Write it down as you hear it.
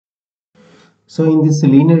So in this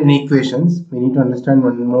linear inequations, we need to understand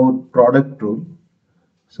one more product rule.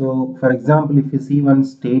 So for example, if you see one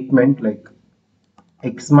statement like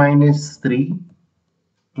x minus 3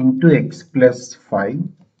 into x plus 5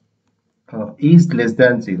 is less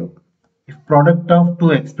than 0. If product of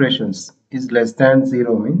two expressions is less than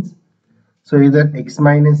 0 means, so either x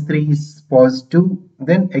minus 3 is positive,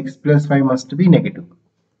 then x plus 5 must be negative.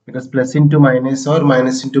 Because plus into minus or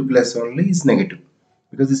minus into plus only is negative.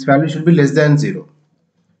 Because this value should be less than 0.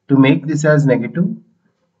 To make this as negative,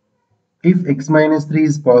 if x minus 3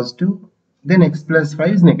 is positive, then x plus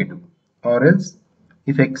 5 is negative. Or else,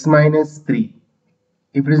 if x minus 3,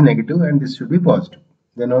 if it is negative and this should be positive,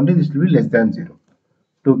 then only this will be less than 0.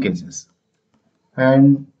 Two cases.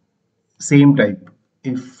 And same type,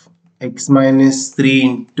 if x minus 3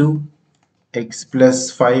 into x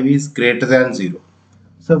plus 5 is greater than 0.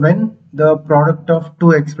 So when the product of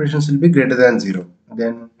two expressions will be greater than 0,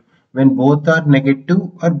 then when both are negative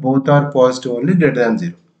or both are positive only greater than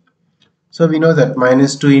 0. So we know that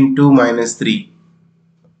minus 2 into minus 3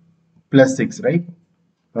 plus 6, right?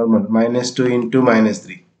 Normal. Minus 2 into minus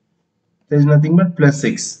 3. There is nothing but plus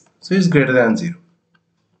 6. So it's greater than 0.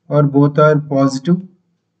 Or both are positive,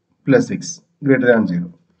 plus 6 greater than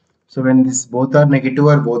 0. So when this both are negative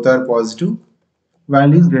or both are positive,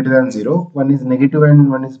 value is greater than 0. One is negative and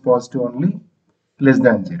one is positive only, less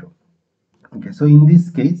than 0. Okay, so in this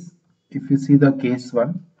case, if you see the case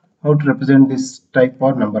 1, how to represent this type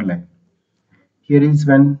or number line. Here is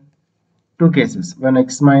when two cases. When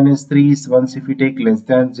x minus 3 is once if we take less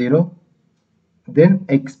than 0, then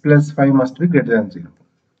x plus 5 must be greater than 0.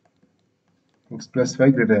 X plus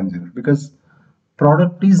 5 greater than 0 because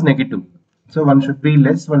product is negative. So one should be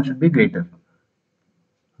less, one should be greater.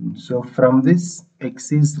 So from this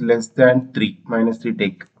x is less than 3, minus 3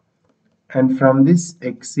 take. And from this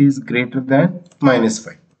x is greater than minus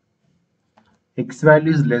 5. X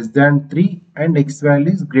value is less than 3 and x value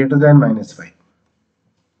is greater than minus 5.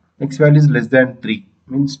 X value is less than 3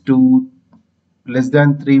 means 2, less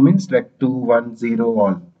than 3 means like 2, 1, 0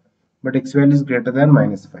 all. But x value is greater than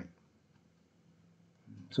minus 5.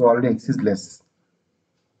 So already x is less.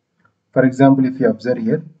 For example, if you observe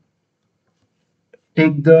here,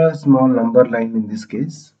 take the small number line in this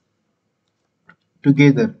case.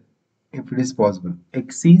 Together, if it is possible,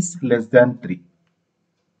 x is less than 3.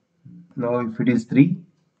 Now if it is 3,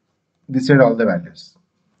 this side all the values.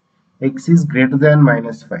 X is greater than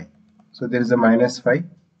minus 5. So there is a minus 5.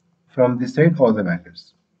 From this side all the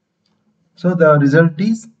values. So the result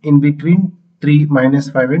is in between 3, minus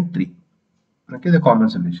 5 and 3. Okay, the common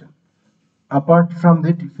solution. Apart from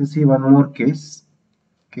that, if you see one more case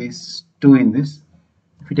 2 in this,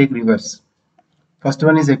 if you take reverse. First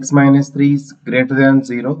one is x minus 3 is greater than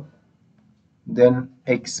 0. Then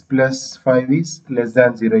x plus 5 is less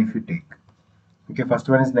than 0 if you take. Okay, first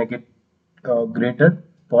one is negative, greater,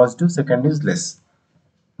 positive, second is less,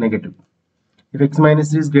 negative. If x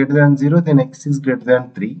minus 3 is greater than 0, then x is greater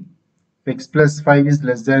than 3. If x plus 5 is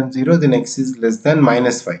less than 0, then x is less than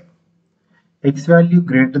minus 5. X value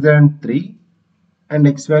greater than 3 and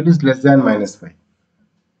x value is less than minus 5.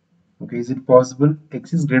 Okay, is it possible?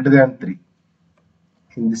 X is greater than 3.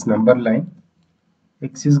 In this number line,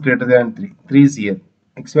 x is greater than 3. 3 is here.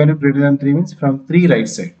 X value greater than 3 means from 3 right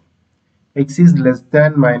side. X is less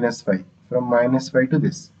than minus 5. From minus 5 to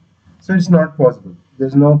this. So it's not possible.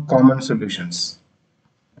 There's no common solutions.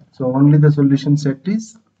 So only the solution set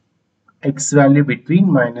is x value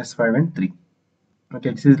between minus 5 and 3. Okay,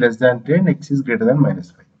 x is less than 3 and x is greater than minus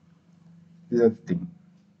 5. These are the thing.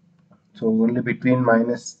 So only between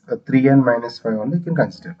minus 3 and minus 5 only you can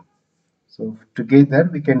consider. So together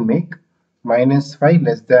we can make minus 5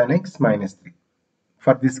 less than x minus 3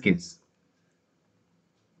 for this case.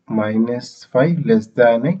 Minus 5 less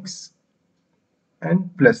than x and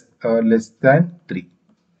plus less than 3.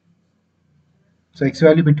 So x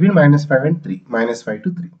value between minus 5 and 3, minus 5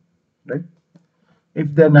 to 3, right?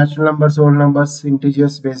 If the natural numbers, whole numbers,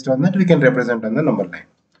 integers, based on that we can represent on the number line.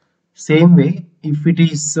 Same way, if it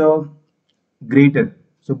is greater,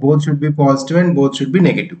 so both should be positive and both should be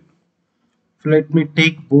negative. So let me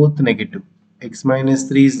take both negative. X minus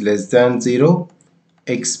 3 is less than 0.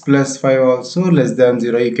 X plus 5 also less than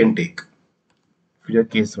 0 you can take. For your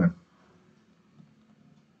case 1.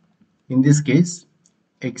 In this case,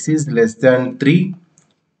 x is less than 3.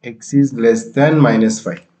 X is less than minus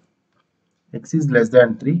 5. X is less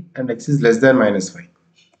than 3 and x is less than minus 5.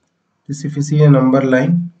 This if you see a number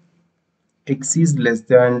line, x is less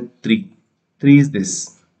than 3. 3 is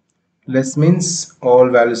this. Less means all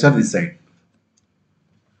values are this side.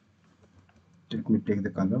 Let me take the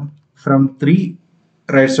color. From 3,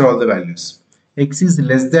 write all the values. X is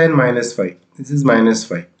less than minus 5. This is minus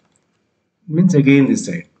 5. Means again this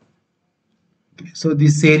side. Okay. So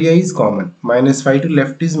this area is common. Minus 5 to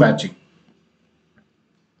left is matching.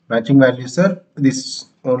 Matching values are this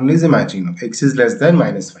only is a matching now. X is less than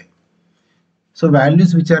minus 5. So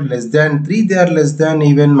values which are less than 3, they are less than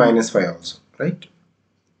even minus 5 also, right?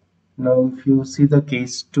 Now if you see the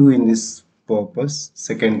case 2 in this purpose,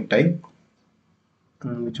 second type,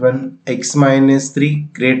 which one? X minus 3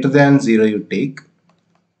 greater than 0 you take,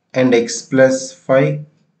 and x plus 5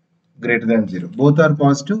 greater than 0. Both are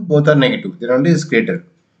positive, both are negative. Then only is greater.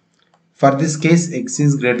 For this case, x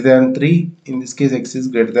is greater than 3. In this case, x is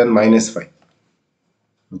greater than minus 5.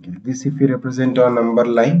 Okay, this if you represent on number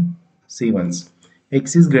line, see once.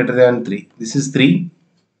 X is greater than 3. This is 3.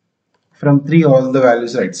 From 3, all the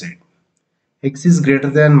values right side. X is greater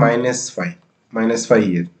than minus 5. Minus 5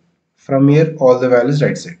 here. From here, all the values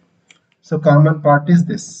right side. So common part is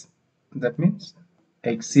this. That means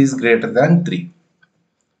x is greater than 3.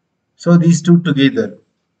 So these two together,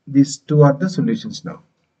 these two are the solutions now.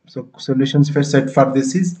 So solutions for set for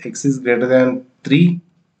this is x is greater than 3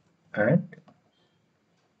 and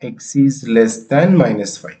x is less than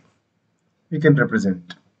minus 5. We can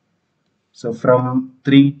represent. So from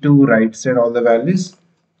 3 to right side all the values,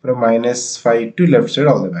 from minus 5 to left side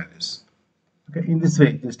all the values. Okay, in this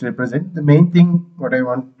way just represent. The main thing what I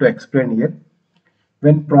want to explain here,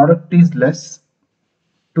 when product is less,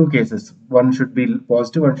 two cases, one should be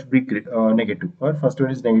positive, one should be negative, or first one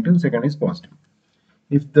is negative, second is positive.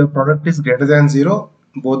 If the product is greater than 0,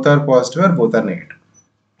 both are positive or both are negative.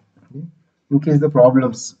 Okay. In case the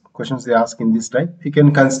problems questions they ask in this type, you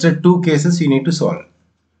can consider two cases you need to solve,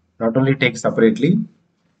 not only take separately.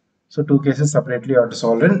 So two cases separately you have to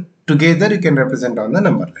solve, and together you can represent on the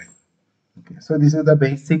number line. Okay, so these are the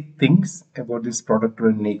basic things about this product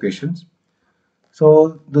rule equations.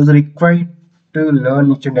 So those are required to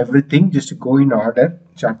learn each and everything, just to go in order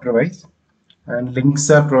chapter wise, and links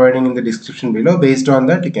are providing in the description below. Based on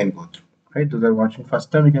that you can go through, right? Those are watching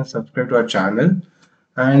first time, you can subscribe to our channel,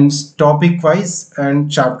 and topic wise and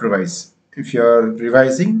chapter wise if you are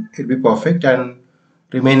revising it'll be perfect, and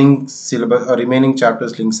remaining syllabus or remaining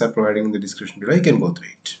chapters links are providing in the description below, you can go through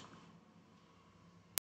it.